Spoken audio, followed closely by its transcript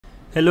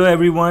Hello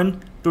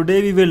everyone,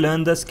 today we will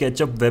learn the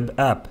Sketchup Web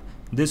app.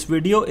 This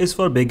video is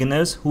for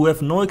beginners who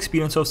have no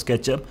experience of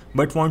SketchUp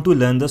but want to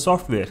learn the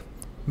software.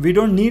 We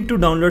don't need to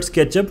download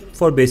SketchUp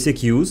for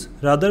basic use,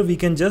 rather we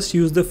can just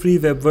use the free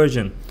web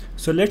version.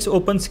 So let's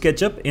open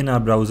SketchUp in our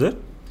browser.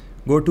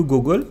 Go to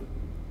Google,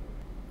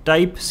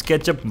 type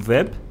Sketchup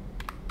Web,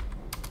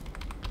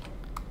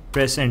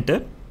 press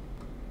enter.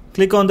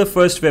 Click on the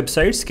first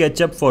website,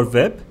 SketchUp for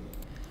Web.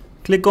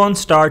 Click on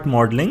Start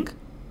Modeling.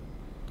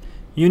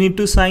 You need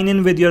to sign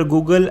in with your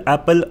Google,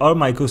 Apple or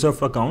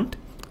Microsoft account.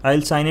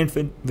 I'll sign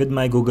in with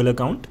my Google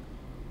account.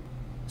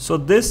 So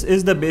this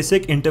is the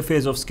basic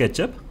interface of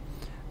SketchUp.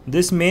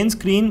 This main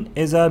screen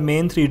is our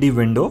main 3D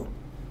window.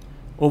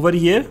 Over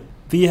here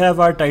we have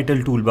our title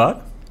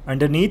toolbar.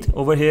 Underneath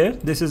over here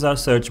this is our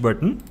search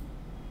button.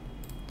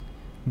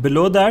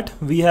 Below that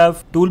we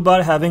have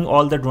toolbar having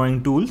all the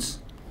drawing tools.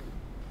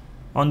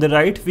 On the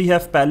right we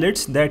have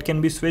palettes that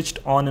can be switched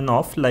on and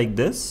off like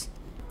this.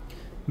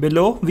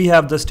 Below we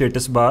have the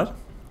status bar.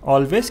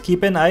 Always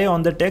keep an eye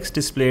on the text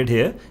displayed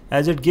here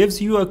as it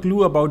gives you a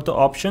clue about the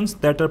options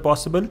that are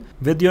possible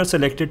with your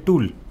selected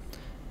tool.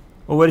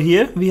 Over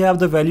here we have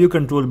the value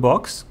control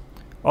box.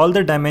 All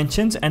the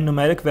dimensions and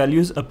numeric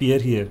values appear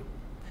here.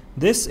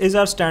 This is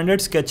our standard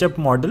SketchUp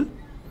model.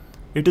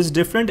 It is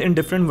different in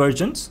different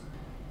versions.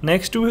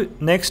 Next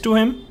to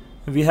him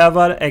we have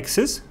our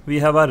axis. We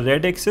have our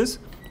red axis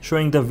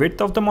showing the width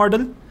of the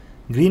model,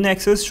 green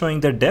axis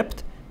showing the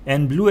depth,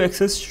 and blue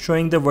axis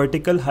showing the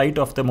vertical height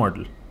of the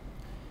model.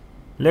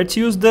 Let's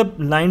use the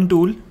line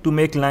tool to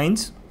make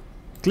lines.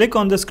 Click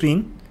on the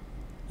screen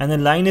and a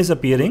line is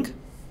appearing.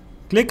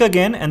 Click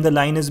again and the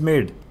line is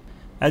made.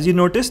 As you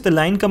notice, the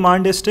line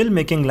command is still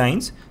making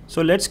lines,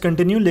 so let's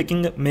continue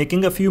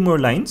making a few more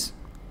lines.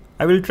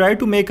 I will try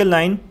to make a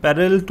line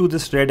parallel to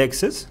this red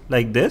axis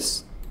like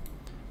this.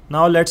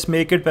 Now let's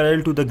make it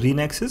parallel to the green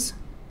axis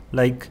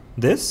like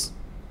this.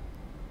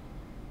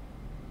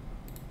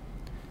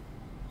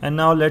 And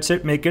now let's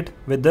make it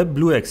with the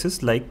blue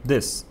axis like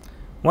this.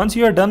 Once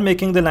you are done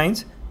making the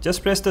lines,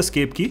 just press the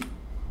escape key.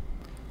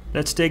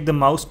 Let's take the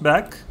mouse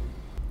back.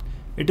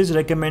 It is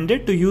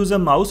recommended to use a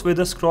mouse with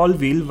a scroll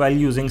wheel while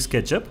using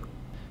SketchUp.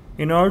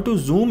 In order to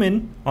zoom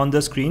in on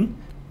the screen,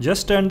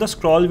 just turn the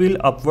scroll wheel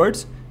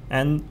upwards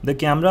and the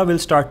camera will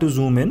start to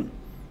zoom in.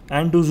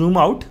 And to zoom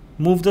out,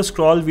 move the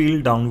scroll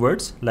wheel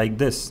downwards like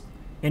this.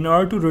 In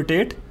order to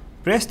rotate,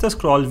 press the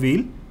scroll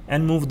wheel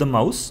and move the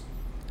mouse,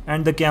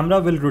 and the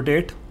camera will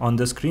rotate on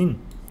the screen.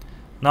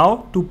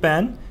 Now to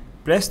pan,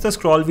 press the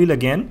scroll wheel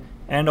again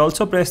and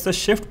also press the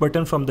shift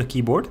button from the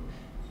keyboard,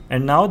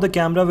 and now the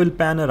camera will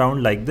pan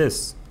around like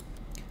this.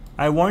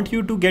 I want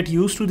you to get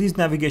used to these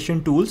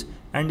navigation tools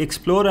and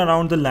explore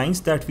around the lines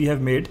that we have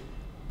made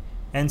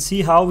and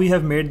see how we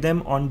have made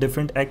them on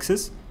different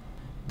axes.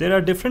 There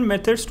are different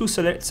methods to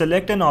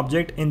select an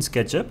object in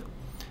SketchUp.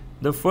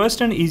 The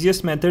first and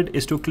easiest method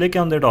is to click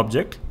on that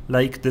object,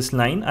 like this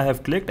line I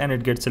have clicked and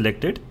it gets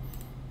selected.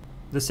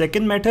 The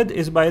second method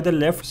is by the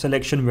left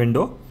selection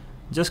window.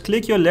 Just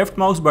click your left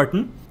mouse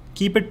button,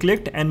 keep it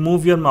clicked and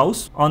move your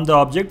mouse on the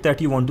object that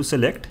you want to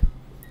select,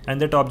 and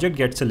that object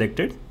gets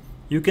selected.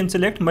 You can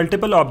select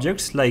multiple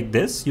objects like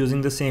this using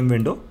the same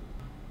window.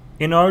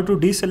 In order to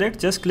deselect,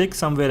 just click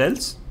somewhere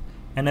else.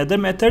 Another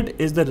method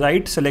is the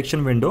right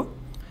selection window.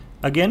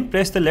 Again,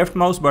 press the left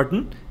mouse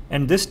button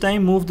and this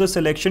time move the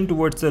selection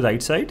towards the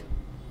right side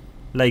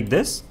like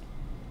this.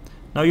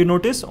 Now you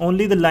notice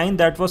only the line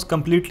that was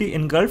completely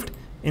engulfed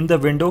in the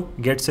window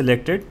gets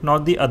selected,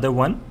 not the other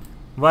one,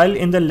 while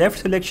in the left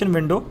selection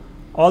window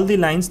all the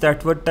lines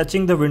that were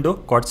touching the window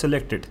got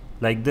selected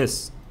like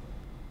this.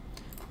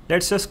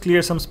 Let's just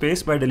clear some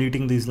space by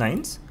deleting these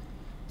lines.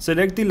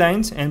 Select the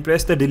lines and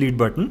press the delete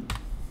button.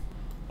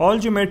 All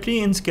geometry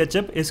in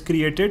SketchUp is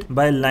created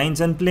by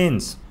lines and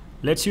planes.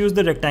 Let's use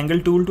the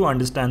rectangle tool to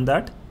understand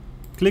that.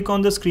 Click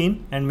on the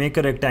screen and make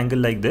a rectangle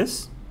like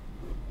this.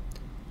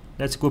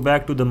 Let's go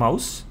back to the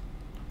mouse.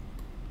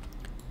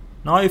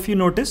 Now if you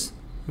notice,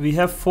 we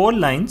have 4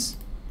 lines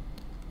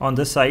on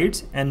the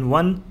sides and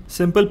one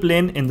simple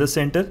plane in the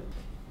center.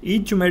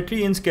 Each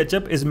geometry in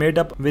SketchUp is made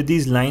up with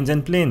these lines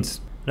and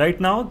planes. Right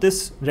now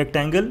this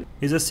rectangle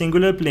is a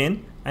singular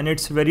plane and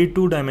it's very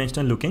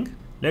two-dimensional looking.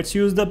 Let's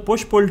use the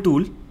push-pull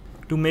tool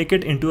to make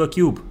it into a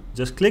cube.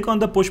 Just click on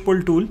the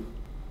push-pull tool,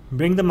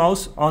 bring the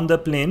mouse on the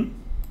plane,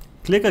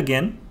 click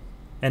again,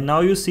 and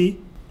now you see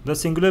the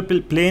singular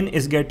plane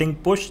is getting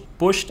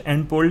pushed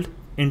and pulled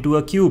into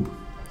a cube.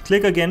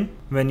 Click again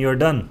when you're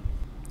done.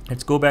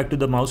 Let's go back to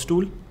the mouse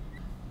tool.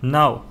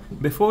 Now,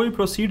 before we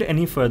proceed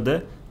any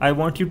further, I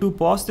want you to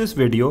pause this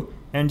video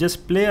and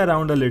just play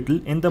around a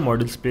little in the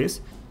model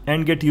space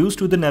and get used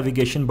to the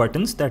navigation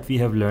buttons that we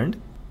have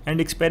learned and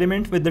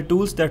experiment with the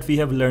tools that we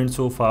have learned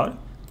so far,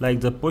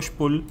 like the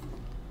push-pull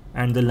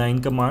and the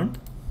line command,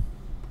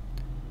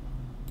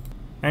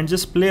 and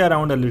just play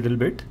around a little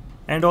bit.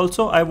 And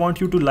also I want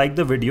you to like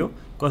the video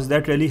because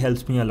that really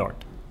helps me a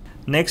lot.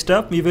 Next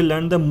up we will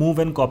learn the move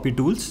and copy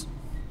tools.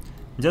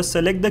 Just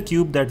select the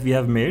cube that we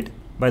have made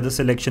by the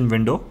selection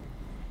window.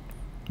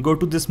 Go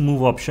to this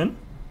move option,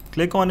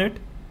 click on it,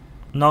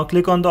 Now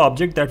click on the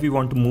object that we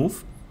want to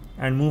move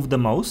and move the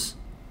mouse,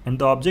 and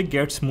the object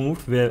gets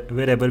moved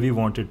wherever we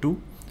want it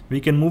to. We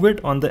can move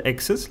it on the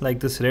axis like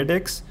this red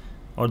X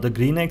or the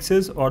green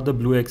axis or the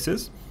blue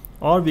axis,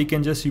 or we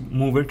can just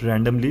move it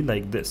randomly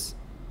like this.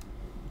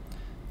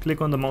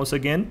 Click on the mouse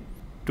again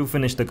to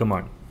finish the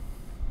command.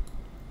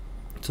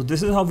 So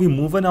this is how we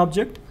move an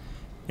object.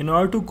 In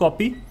order to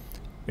copy,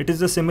 it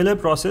is a similar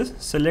process.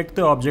 Select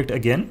the object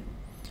again,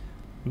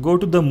 go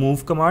to the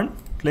move command,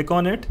 click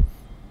on it,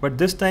 but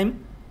this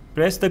time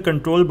press the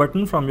control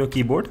button from your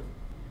keyboard,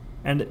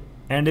 and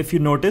if you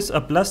notice,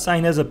 a plus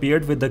sign has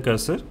appeared with the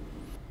cursor.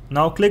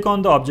 Now click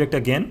on the object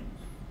again,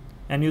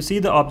 and you see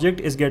the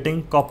object is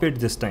getting copied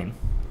this time.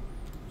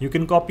 You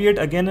can copy it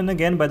again and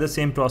again by the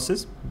same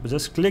process.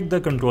 Just click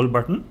the control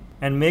button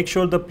and make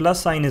sure the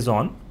plus sign is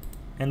on,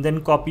 and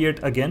then copy it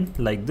again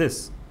like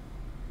this.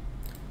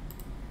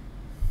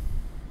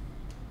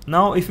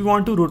 Now if you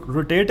want to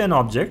rotate an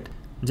object,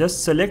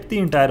 just select the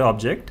entire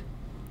object,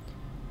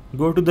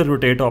 go to the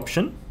rotate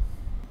option,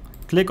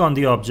 click on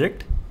the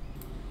object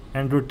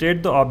and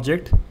rotate the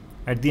object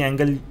at the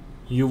angle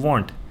you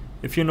want.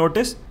 If you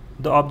notice,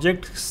 the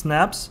object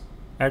snaps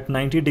at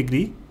 90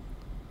 degree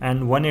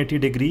and 180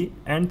 degree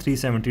and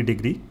 370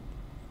 degree,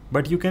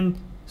 but you can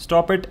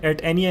stop it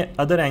at any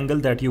other angle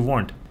that you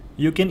want.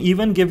 You can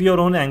even give your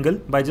own angle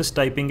by just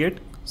typing it.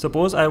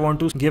 Suppose I want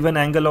to give an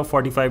angle of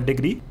 45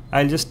 degree.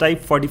 I'll just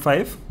type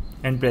 45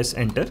 and press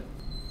enter,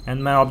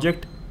 and my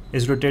object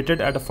is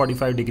rotated at a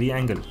 45 degree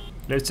angle.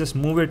 Let's just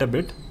move it a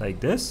bit like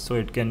this so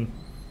it can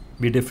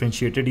be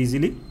differentiated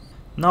easily.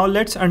 Now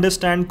let's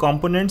understand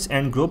components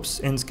and groups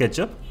in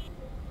SketchUp.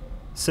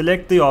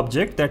 Select the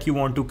object that you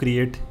want to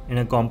create in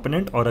a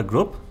component or a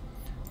group.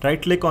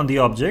 Right click on the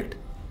object.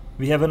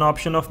 We have an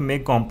option of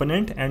make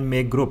component and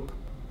make group.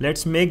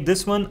 Let's make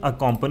this one a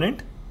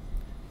component.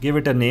 Give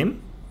it a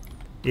name,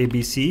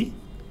 ABC,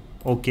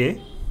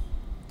 OK,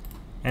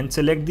 and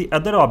select the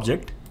other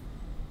object.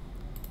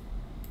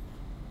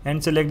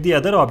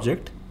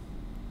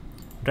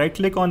 Right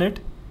click on it,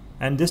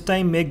 and this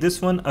time make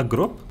this one a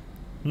group.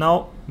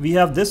 Now we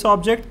have this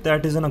object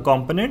that is in a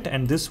component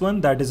and this one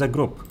that is a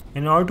group.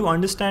 In order to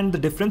understand the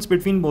difference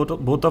between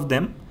both of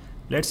them,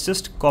 let's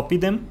just copy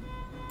them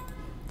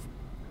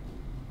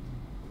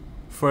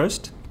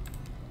first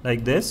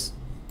like this.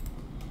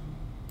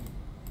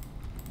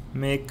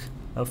 Make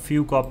a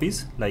few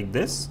copies like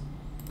this.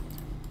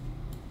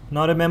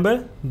 Now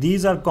remember,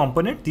 these are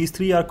component, these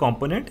three are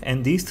component,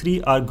 and these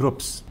three are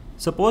groups.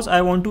 Suppose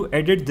I want to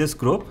edit this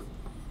group.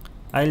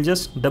 I'll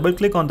just double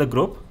click on the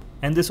group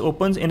and this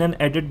opens in an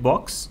edit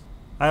box.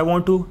 I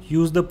want to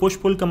use the push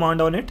pull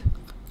command on it,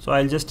 so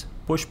I'll just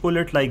push pull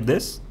it like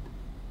this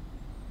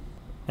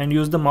and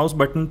use the mouse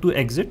button to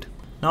exit.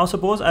 Now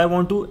suppose I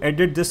want to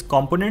edit this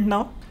component.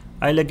 Now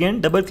I'll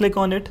again double click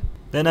on it,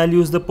 then I'll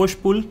use the push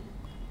pull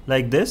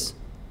like this.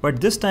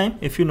 But this time,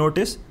 if you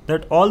notice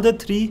that all the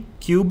three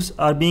cubes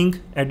are being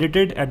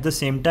edited at the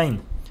same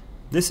time.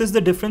 This is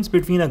the difference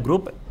between a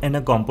group and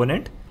a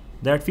component,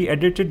 that we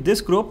edited this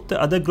group, the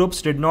other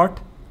groups did not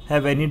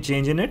have any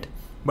change in it.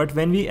 But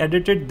when we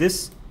edited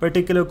this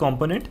particular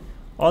component,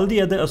 all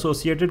the other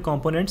associated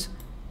components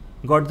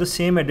got the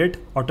same edit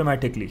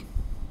automatically.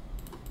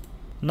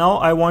 Now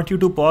I want you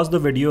to pause the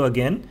video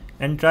again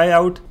and try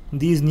out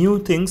these new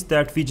things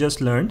that we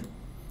just learned.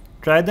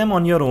 Try them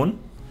on your own.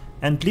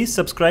 And please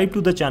subscribe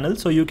to the channel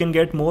so you can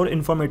get more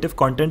informative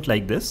content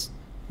like this.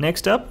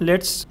 Next up,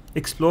 let's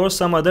explore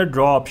some other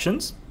draw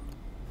options.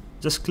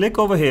 Just click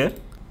over here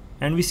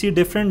and we see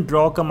different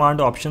draw command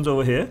options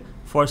over here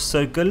for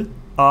circle,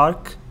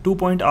 arc,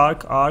 2-point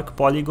arc,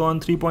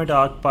 polygon, 3-point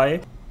arc, pie.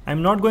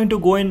 I'm not going to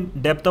go in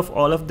depth of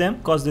all of them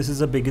because this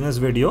is a beginner's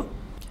video.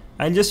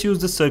 I'll just use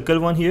the circle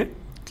one here.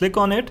 Click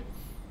on it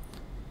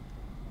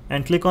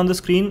and click on the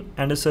screen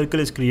and a circle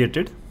is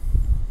created.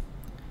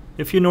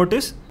 If you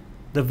notice,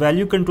 the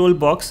value control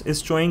box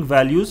is showing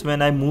values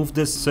when I move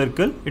this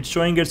circle. It's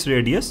showing its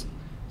radius.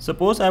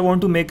 Suppose I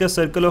want to make a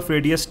circle of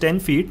radius 10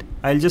 feet.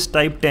 I'll just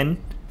type 10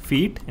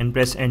 feet and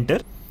press enter,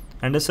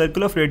 and a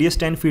circle of radius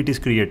 10 feet is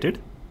created.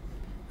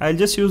 I'll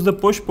just use the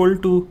push pull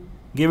to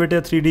give it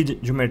a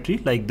 3D geometry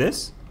like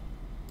this,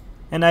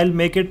 and I'll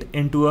make it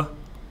into a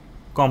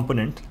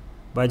component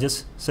by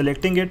just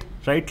selecting it,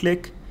 right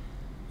click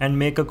and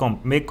make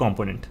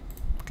component.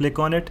 Click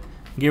on it,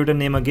 give it a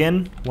name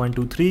again, 1,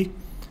 2, 3.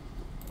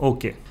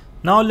 OK.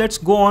 Now let's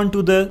go on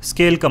to the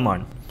scale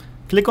command.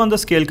 Click on the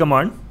scale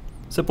command.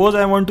 Suppose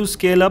I want to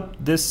scale up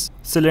this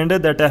cylinder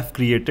that I have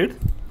created.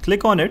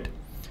 Click on it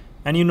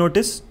and you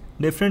notice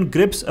different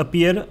grips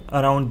appear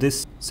around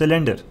this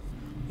cylinder.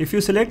 If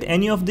you select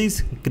any of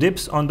these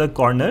grips on the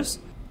corners,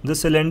 the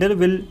cylinder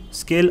will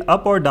scale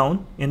up or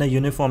down in a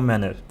uniform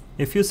manner.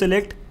 If you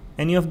select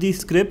any of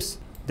these grips,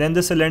 then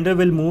the cylinder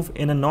will move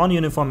in a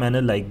non-uniform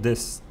manner like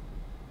this.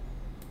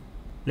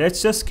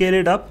 Let's just scale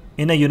it up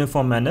in a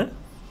uniform manner.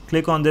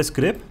 Click on this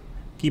grip,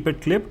 keep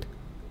it clipped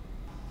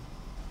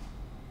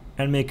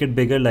and make it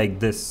bigger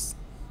like this.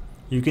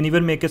 You can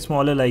even make it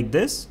smaller like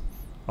this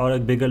or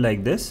bigger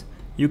like this.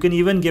 You can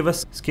even give a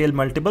scale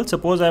multiple.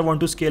 Suppose I want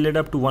to scale it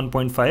up to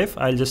 1.5.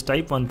 I'll just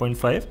type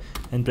 1.5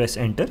 and press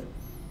enter.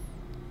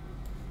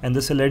 And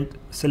the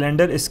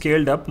cylinder is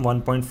scaled up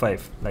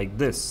 1.5 like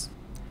this.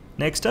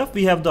 Next up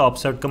we have the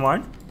offset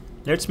command.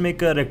 Let's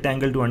make a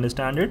rectangle to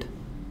understand it.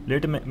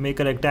 Let's make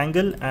a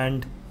rectangle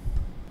and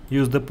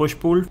use the push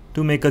pull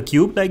to make a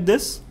cube like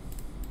this.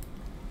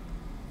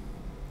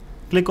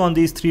 Click on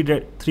these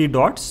three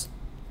dots.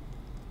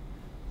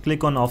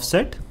 Click on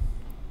offset.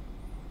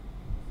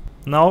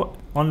 Now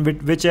on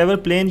whichever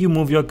plane you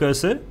move your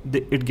cursor,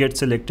 it gets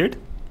selected.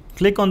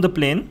 Click on the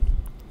plane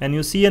and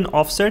you see an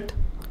offset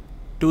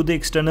to the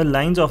external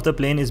lines of the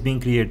plane is being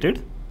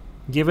created.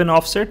 Give an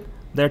offset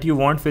that you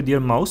want with your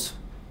mouse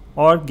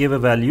or give a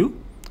value.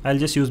 I'll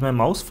just use my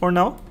mouse for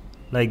now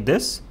like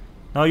this.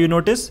 Now you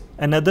notice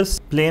another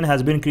plane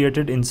has been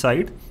created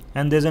inside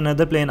and there's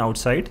another plane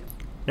outside.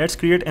 Let's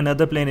create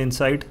another plane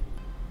inside.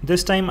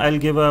 This time I'll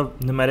give a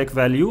numeric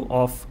value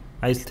of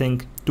I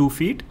think 2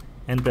 feet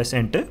and press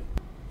enter.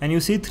 And you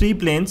see 3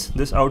 planes,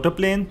 this outer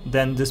plane,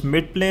 then this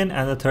mid plane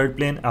and the third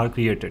plane are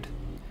created.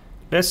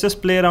 Let's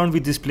just play around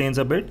with these planes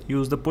a bit.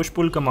 Use the push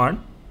pull command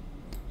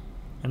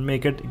and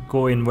make it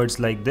go inwards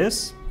like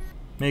this.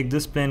 Make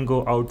this plane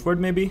go outward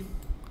maybe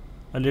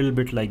a little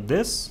bit like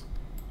this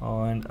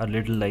and a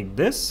little like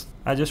this.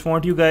 I just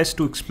want you guys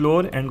to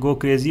explore and go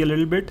crazy a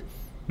little bit.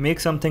 Make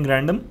something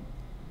random.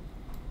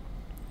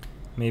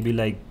 Maybe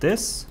like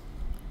this.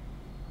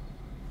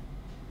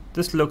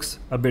 This looks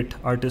a bit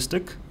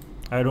artistic.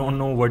 I don't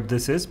know what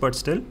this is, but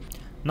still.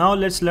 Now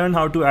let's learn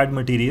how to add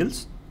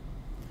materials.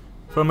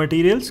 For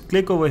materials,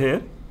 click over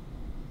here.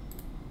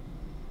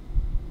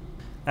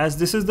 As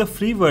this is the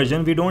free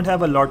version, we don't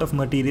have a lot of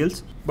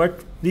materials,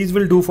 but these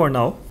will do for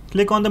now.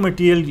 Click on the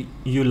material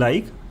you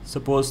like,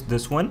 suppose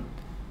this one,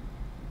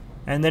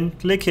 and then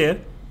click here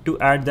to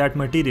add that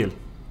material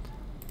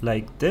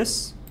like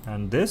this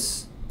and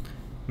this.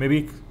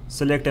 Maybe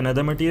select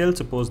another material,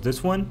 suppose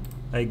this one,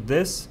 like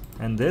this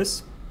and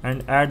this,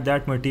 and add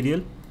that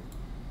material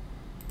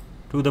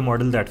to the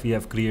model that we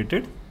have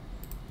created.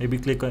 Maybe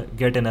click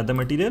get another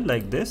material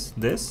like this,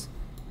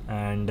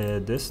 and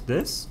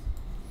this.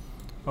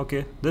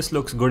 Okay, this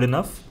looks good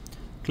enough.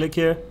 Click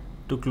here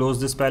to close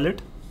this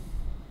palette.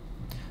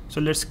 So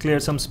let's clear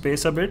some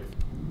space a bit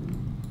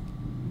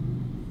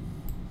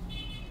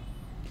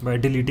by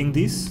deleting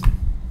these.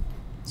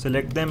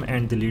 Select them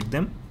and delete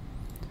them.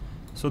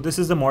 So this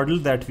is the model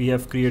that we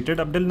have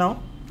created up till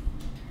now.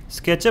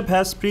 Sketchup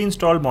has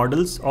pre-installed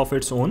models of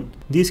its own.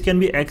 These can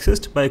be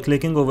accessed by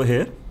clicking over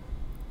here.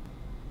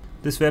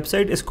 This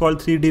website is called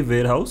 3D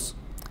Warehouse.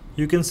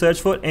 You can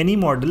search for any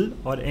model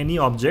or any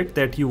object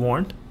that you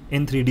want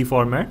in 3D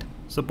format.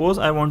 Suppose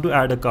I want to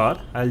add a car.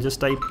 I'll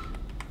just type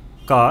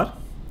car,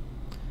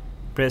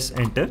 press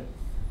enter.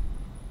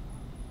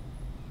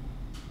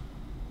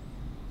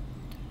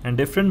 And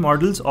different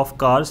models of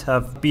cars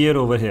have appeared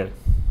over here.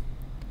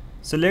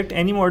 Select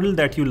any model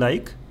that you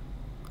like.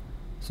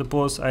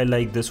 Suppose I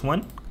like this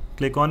one.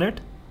 Click on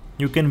it.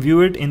 You can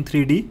view it in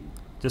 3D.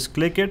 Just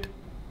click it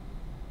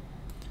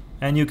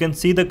and you can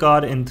see the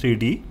car in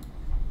 3D.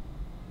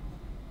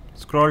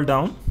 Scroll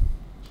down.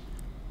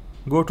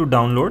 Go to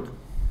download.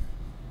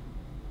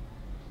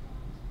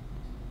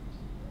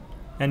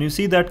 And you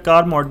see that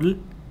car model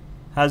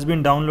has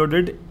been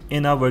downloaded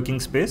in our working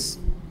space.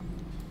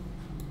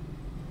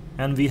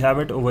 And we have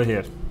it over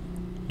here.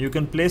 You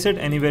can place it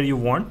anywhere you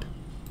want.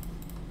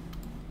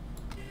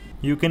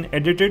 You can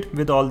edit it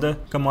with all the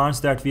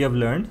commands that we have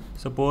learned.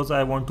 Suppose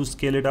I want to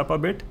scale it up a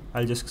bit.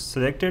 I'll just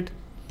select it,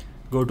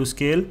 go to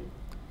scale,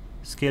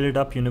 scale it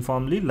up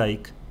uniformly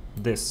like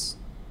this.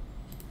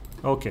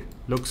 Okay,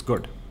 looks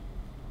good.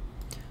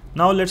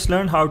 Now let's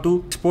learn how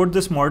to export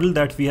this model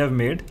that we have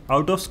made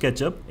out of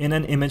SketchUp in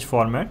an image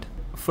format.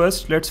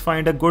 First, let's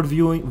find a good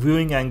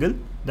viewing angle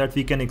that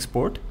we can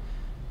export.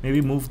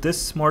 Maybe move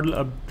this model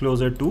up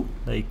closer to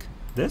like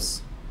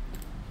this.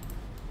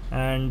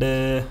 And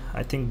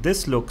I think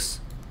this looks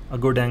a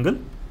good angle.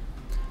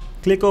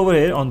 Click over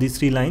here on these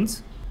 3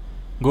 lines.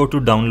 Go to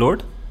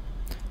download.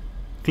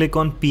 Click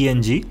on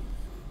PNG.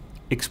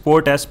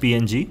 Export as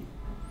PNG.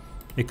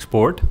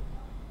 Export.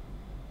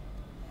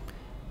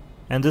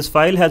 And this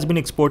file has been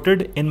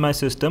exported in my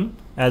system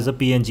as a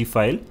PNG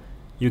file.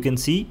 You can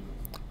see.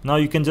 Now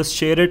you can just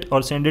share it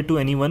or send it to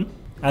anyone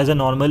as a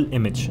normal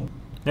image.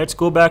 Let's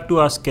go back to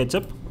our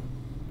SketchUp.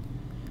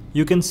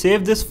 You can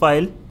save this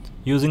file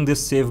using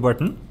this save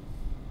button.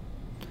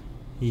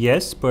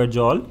 Yes, purge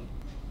all.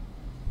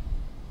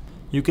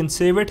 You can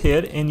save it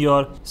here in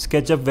your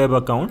SketchUp Web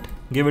account.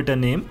 Give it a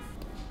name.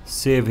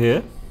 Save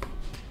here.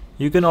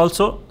 You can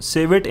also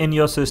save it in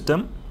your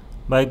system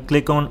by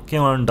click on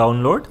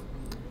download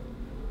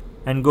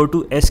and go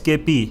to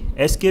SKP.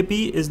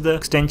 SKP is the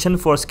extension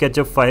for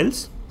SketchUp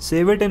files.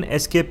 Save it in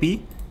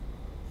SKP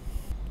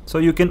so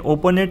you can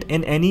open it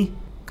in any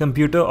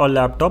computer or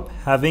laptop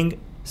having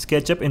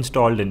SketchUp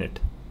installed in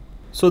it.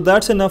 So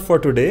that's enough for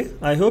today.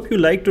 I hope you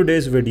liked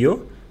today's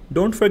video.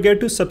 Don't forget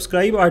to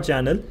subscribe our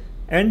channel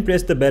and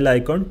press the bell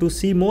icon to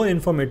see more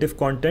informative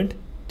content.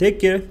 Take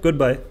care.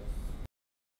 Goodbye.